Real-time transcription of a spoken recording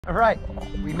All right,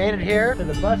 we made it here to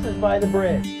the buses by the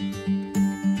bridge.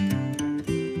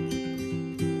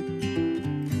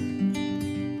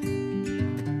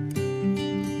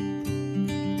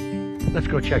 Let's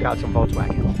go check out some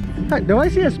Volkswagens. Hey, do I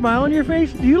see a smile on your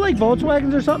face? Do you like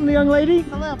Volkswagens or something, young lady?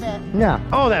 A little bit. Yeah.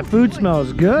 Oh, that food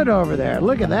smells good over there.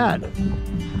 Look at that.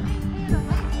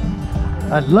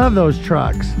 I love those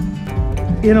trucks.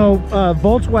 You know,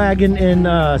 Volkswagen in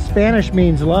Spanish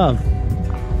means love.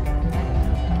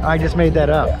 I just made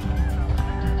that up.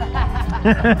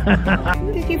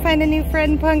 Did you find a new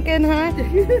friend, Pumpkin, huh?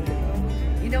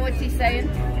 You know what she's saying?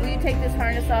 Will you take this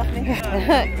harness off me?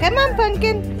 Come on,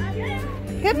 Pumpkin.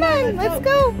 Come on, let's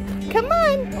go. Come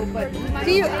on.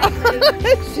 Do you?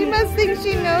 She must think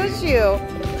she knows you.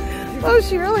 Oh,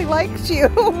 she really likes you.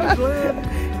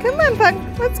 Come on,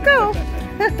 Punk. Let's go.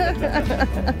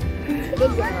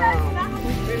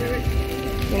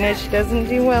 You know, she doesn't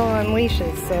do well on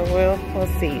leashes, so we'll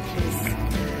see. She's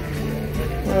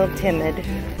a little timid.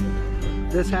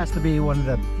 This has to be one of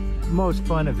the most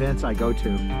fun events I go to.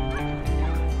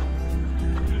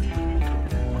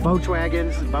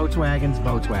 Volkswagens, Volkswagens,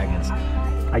 Volkswagens.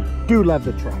 I do love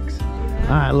the trucks.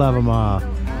 I love them all.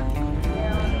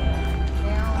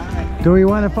 Do we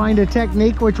want to find a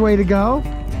technique which way to go?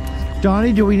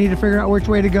 Donnie, do we need to figure out which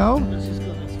way to go? Let's just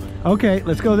go this way. Okay,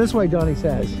 let's go this way, Donnie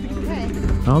says.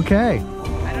 Okay.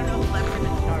 I don't know left in the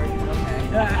charge.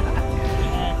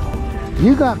 Okay.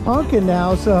 You got Pumpkin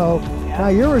now, so now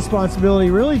your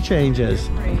responsibility really changes.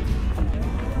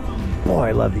 Boy,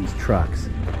 I love these trucks.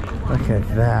 Look at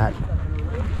that.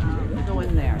 Go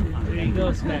in there. There you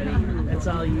go, Smitty. That's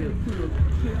all you.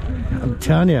 I'm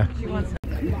telling you.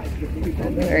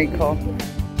 Very cool.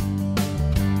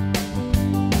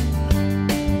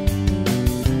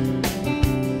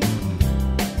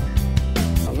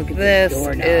 This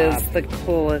is the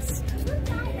coolest.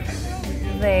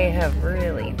 They have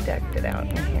really decked it out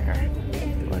in here.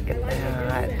 Look at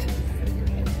that.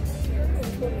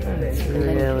 It's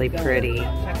really pretty.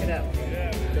 Check it out.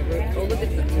 Oh, look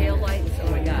at the tail lights. Oh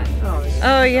my God.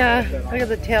 Oh yeah, look at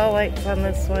the tail lights on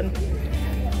this one.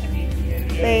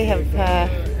 They have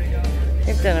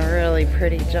they've done a really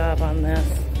pretty job on this.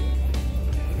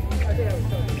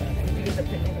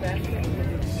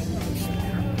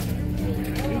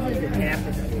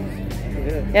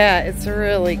 Yeah, it's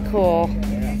really cool.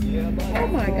 Oh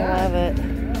my God. Love it.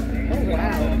 Oh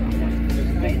wow.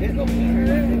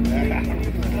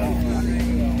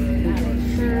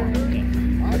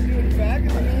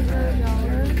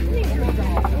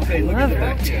 Love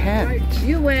her tent.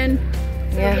 You win.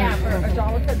 Yeah.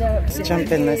 $1 for the. Let's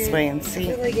jump in this way and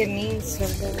see.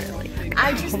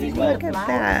 I just think Look at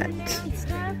that.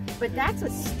 But that's a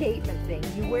statement thing.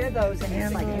 You wear those and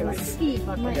it's like you're like Steve.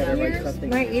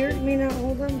 My ears may not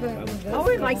hold them, but Oh,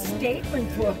 it's like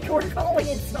statement book. We're calling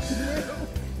it something new.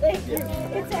 Thank you.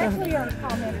 It's actually a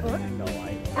comment book.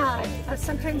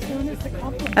 Sometimes known as the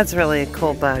compliment. that's really a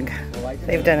cool bug.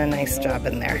 They've done a nice job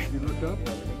in there.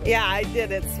 Yeah, I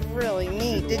did. It's really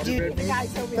neat. Did you?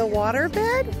 The water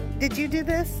bed? Did you do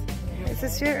this? Is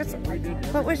this yours?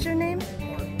 What was your name?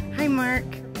 Hi, Mark.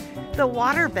 The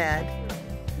water bed.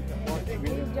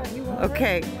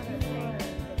 Okay.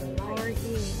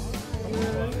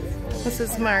 This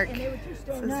is Mark.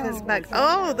 This is his bug.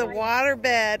 Oh, the water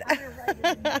bed.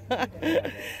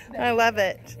 I love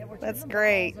it. That's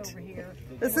great.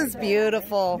 This is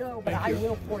beautiful.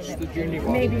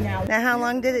 Maybe now. Now, how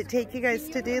long did it take you guys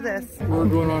to do this? We're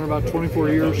going on about 24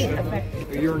 years. A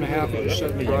year and a half of just set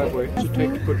in the driveway. Does it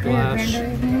take to put glass?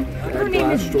 Her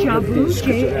name is Jabu,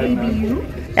 J-A-B-U.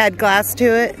 Add glass to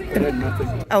it? Had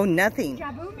nothing. Oh, nothing.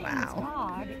 Jabu means Wow.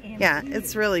 God, and Yeah,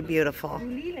 it's really beautiful.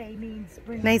 Lile means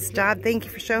spring. Nice job. Thank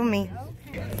you for showing me.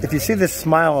 If you see this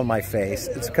smile on my face,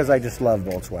 it's because I just love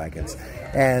Volkswagens.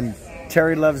 And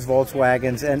Terry loves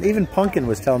Volkswagens, and even Pumpkin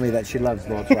was telling me that she loves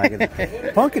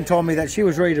Volkswagens. Pumpkin told me that she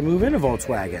was ready to move in a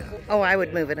Volkswagen. Oh, I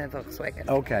would move in a Volkswagen.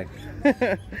 Okay.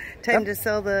 Time to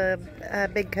sell the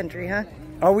big country, huh?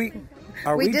 Are we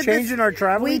did changing this, our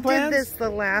traveling plans? We did this the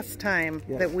last time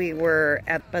that we were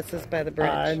at Buses by the Bridge.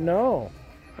 I know.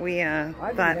 We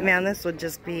thought, man, this would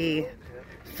just be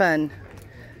fun.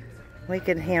 We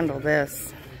could handle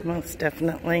this, most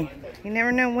definitely. You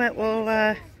never know what will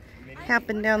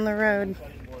happen down the road.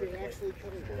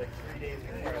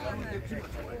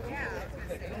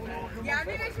 Yeah,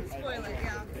 maybe I should spoil it,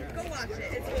 yeah. Go watch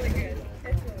it, it's really good.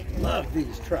 Love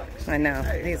these trucks. I know,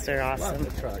 these are awesome.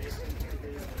 Love the trucks.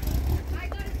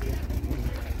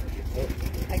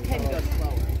 I can go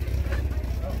slower.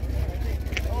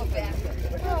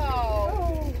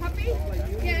 Oh, puppy?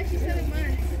 Yeah, she said it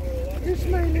once. You're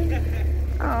smiling.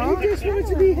 Oh. He just wants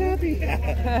to be happy.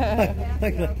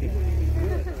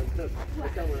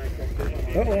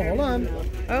 Uh-oh, hold on.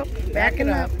 Oh, backing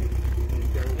up.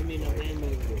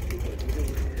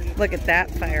 Look at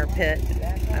that fire pit.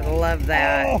 I love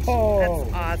that. Oh.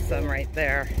 That's awesome right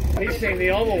there. He's seeing the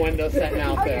oval window setting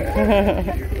out there.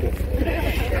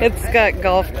 It's got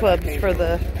golf clubs for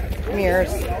the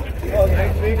mirrors.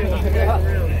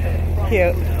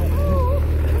 Cute.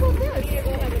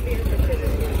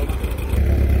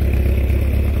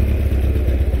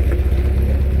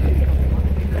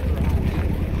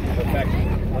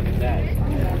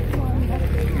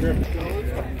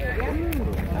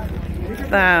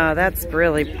 Wow, that's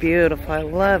really beautiful. I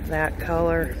love that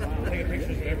color.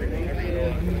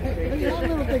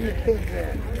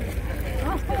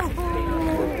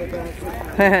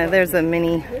 There's a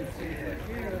mini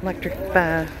electric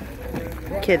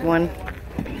kid one.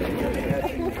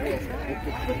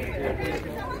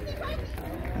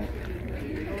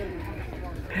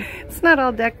 It's not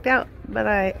all decked out, but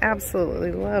I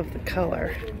absolutely love the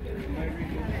color.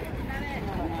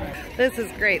 This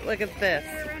is great. Look at this.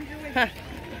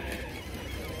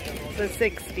 It's a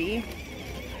 60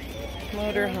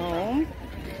 motorhome.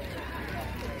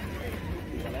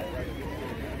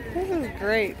 This is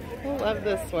great. I love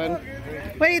this one.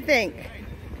 What do you think?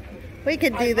 We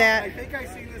could do that. I think I've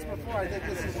seen this before. I think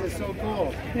this is just so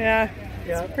cool. Yeah,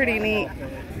 it's pretty neat.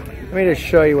 Let me just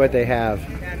show you what they have.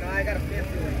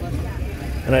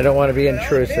 And I don't want to be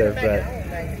intrusive, but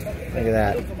look at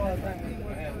that.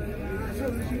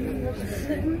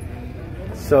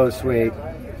 So sweet.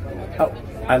 Oh,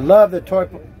 I love the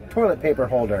toilet paper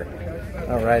holder.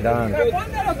 Oh, right on.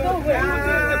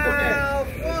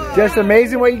 Just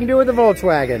amazing what you can do with the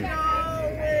Volkswagen.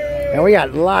 And we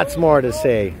got lots more to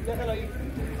see.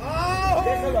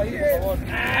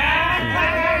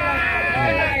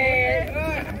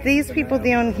 These people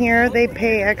down here, they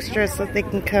pay extra so they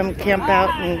can come camp out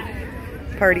and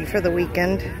party for the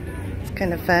weekend. It's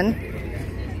kind of fun.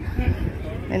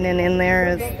 And then in there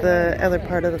is the other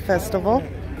part of the festival.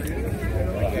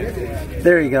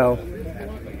 There you go.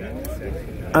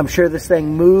 I'm sure this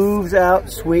thing moves out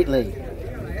sweetly.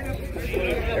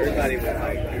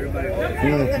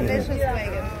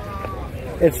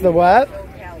 It's the what?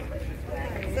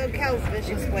 So Cal's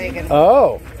Vicious Wagon.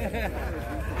 Oh.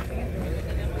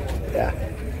 Yeah.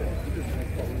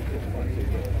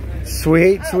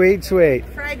 Sweet, sweet, sweet.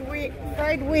 Fried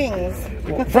wings.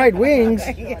 Fried wings?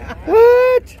 Yeah.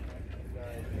 What?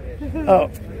 Oh,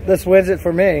 this wins it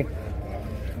for me.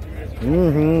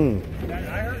 Mm-hmm.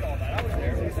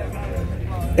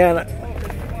 And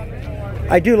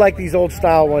I do like these old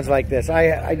style ones like this.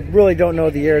 I really don't know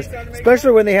the years,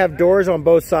 especially when they have doors on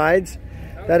both sides.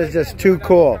 That is just too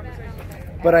cool.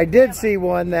 But I did see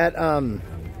one that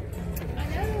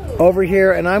over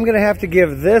here, and I'm gonna have to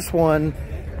give this one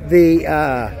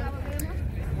the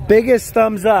biggest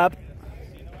thumbs up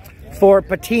for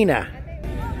patina.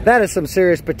 That is some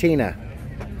serious patina.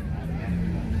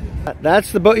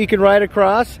 That's the boat you can ride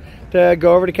across to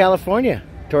go over to California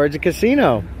towards the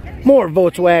casino. More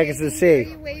Volkswagens to see. Are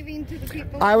you waving to the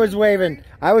people? I was waving.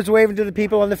 I was waving to the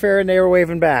people on the ferry, and they were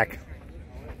waving back.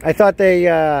 I thought they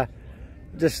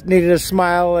just needed a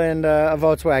smile and a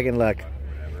Volkswagen look.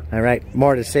 All right,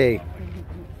 more to see.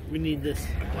 We need this.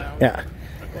 Yeah.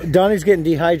 Donnie's getting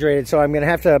dehydrated, so I'm going to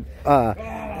have to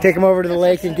take him over to the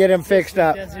lake and get him fixed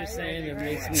up. That's what you're saying. It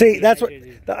makes me See, that's what,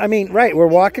 I mean, right, we're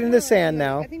walking in the sand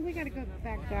now. I think we gotta go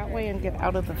back that way and get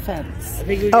out of the fence. I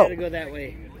think we gotta go that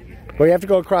way. We have to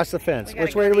go across the fence.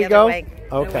 Which way do we the go? other way.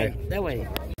 Okay. That way.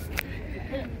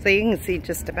 So you can see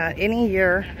just about any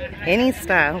year, any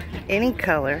style, any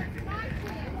color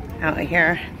out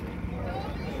here.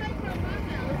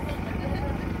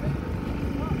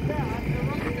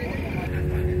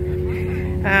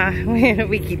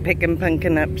 We keep picking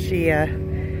Pumpkin up. She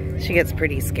gets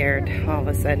pretty scared all of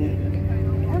a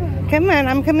sudden. Come on,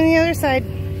 I'm coming the other side.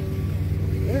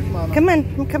 Come on,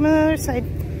 I'm coming the other side.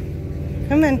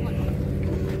 Come on.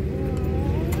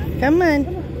 Come on.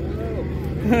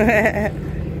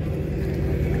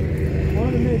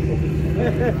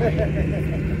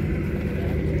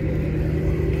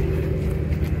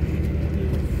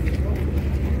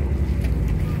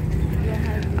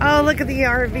 Oh, look at the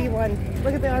RV one.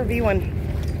 Look at the RV one.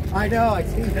 I know, I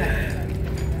see that.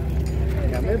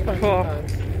 Yeah, Cool.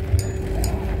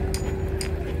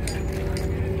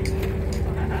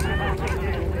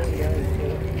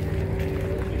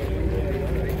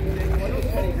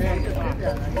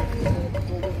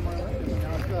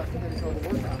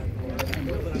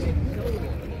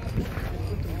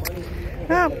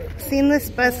 Oh, seen this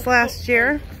bus last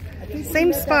year.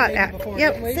 Same spot.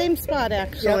 Yep, same spot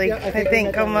actually. Yep, I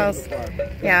think almost.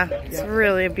 Yeah, it's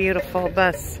really a beautiful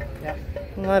bus. Yep.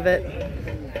 Love it.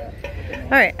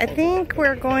 All right, I think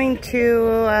we're going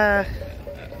to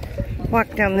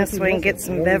walk down this way and get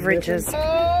some beverages.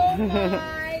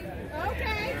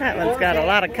 That one's got a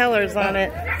lot of colors on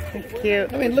it. It's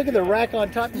cute. I mean, look at the rack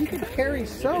on top. You can carry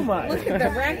so much. Look at the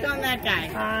rack on that guy.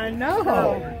 I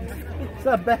know. It's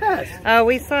the best.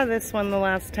 We saw this one the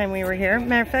last time we were here.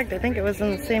 Matter of fact, I think it was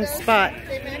in the same spot.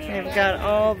 They've got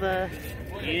all the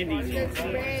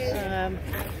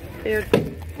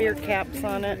beer caps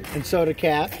on it. And soda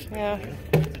caps. Yeah.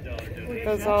 It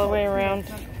goes all the way around.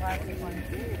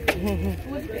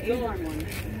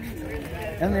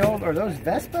 And the old, are those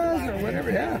Vespas or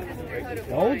whatever? Yeah.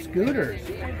 The old scooters.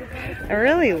 I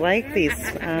really like these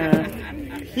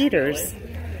heaters.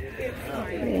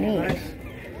 Pretty neat.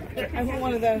 I want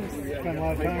one of those. Spent a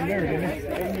lot of time there,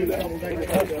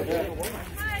 didn't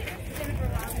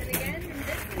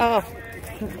Oh,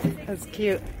 that's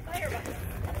cute.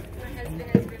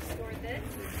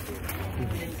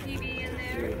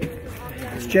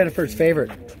 It's Jennifer's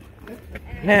favorite.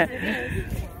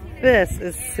 This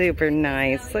is super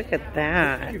nice. Look at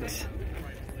that.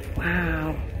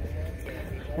 Wow.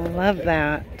 I love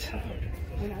that.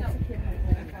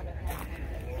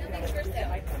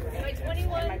 My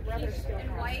 21 each in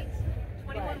white,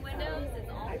 21 windows, it's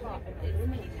all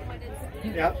heated.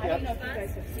 Yep.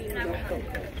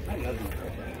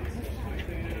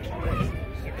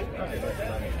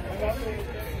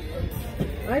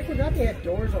 I forgot they had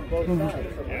doors on both sides.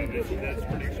 Yeah, that's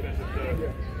pretty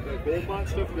expensive. The gold bond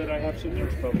stuff that I have sitting there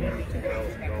is probably under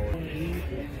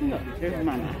 $2,000. Here's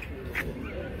Mama.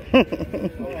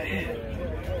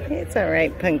 It's all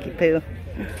right, Punky Poo.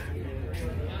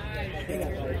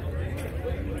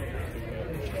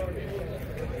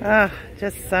 Ah,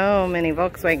 just so many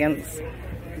Volkswagens.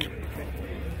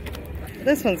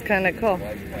 This one's kind of cool.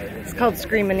 It's called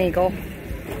Screamin' Eagle.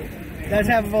 It does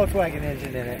have a Volkswagen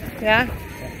engine in it. Yeah?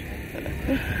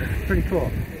 Pretty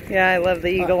cool. Yeah, I love the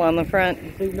eagle on the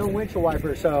front. No windshield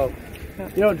wiper, so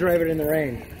you don't drive it in the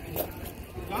rain.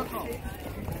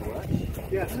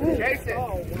 Yes. Jason.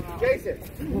 Oh, wow. Jason.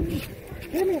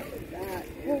 Give me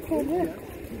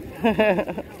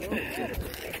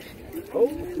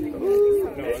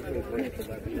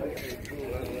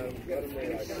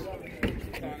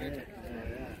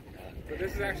But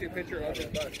this is actually a picture of the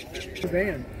bus. the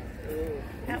van.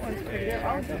 That one's pretty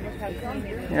awesome.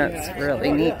 Yeah, it's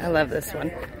really neat. I love this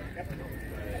one.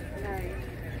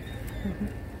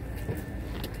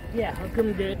 Yeah, how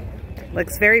come good?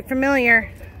 Looks very familiar.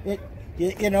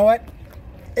 You know what?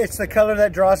 It's the color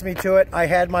that draws me to it. I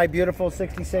had my beautiful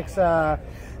 66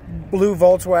 blue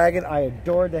Volkswagen. I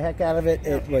adored the heck out of it.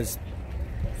 It was...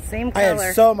 Same I color.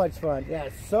 had so much fun. Yeah,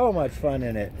 so much fun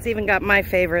in it. It's even got my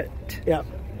favorite. Yep.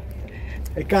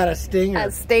 It got a stinger. A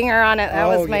stinger on it. That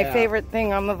was my yeah. favorite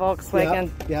thing on the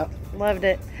Volkswagen. Yep. Loved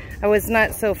it. I was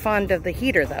not so fond of the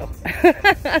heater though.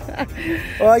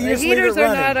 Well, you the just leave it heaters are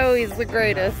running. not always the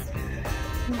greatest.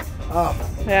 Oh,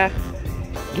 Yeah.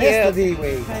 miss the Cute.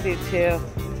 V-Wing. I do too.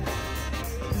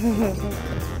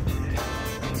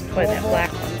 Boy, that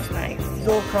black one's nice.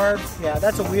 Dual carbs. Yeah,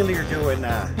 that's a wheelie you're doing.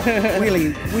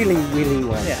 Wheelie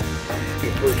one. Yeah.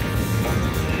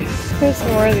 There's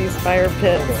more of these fire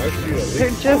pits.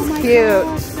 They're just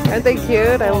cute. Aren't they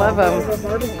cute? I love them.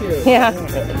 Barbecue. Yeah.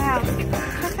 Wow.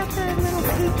 Check out the little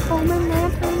pink Coleman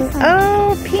lanterns.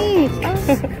 Oh, pink.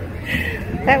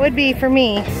 That would be for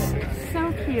me.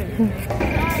 So cute.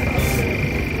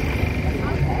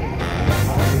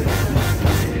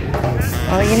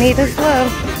 All you need is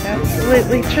love.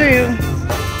 Absolutely true.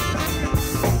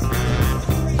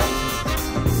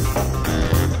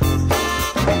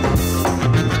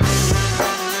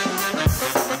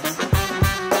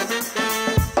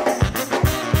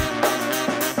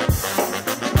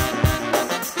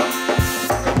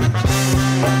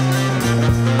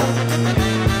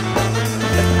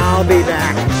 I'll be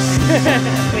back. I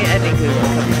think we will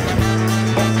come back.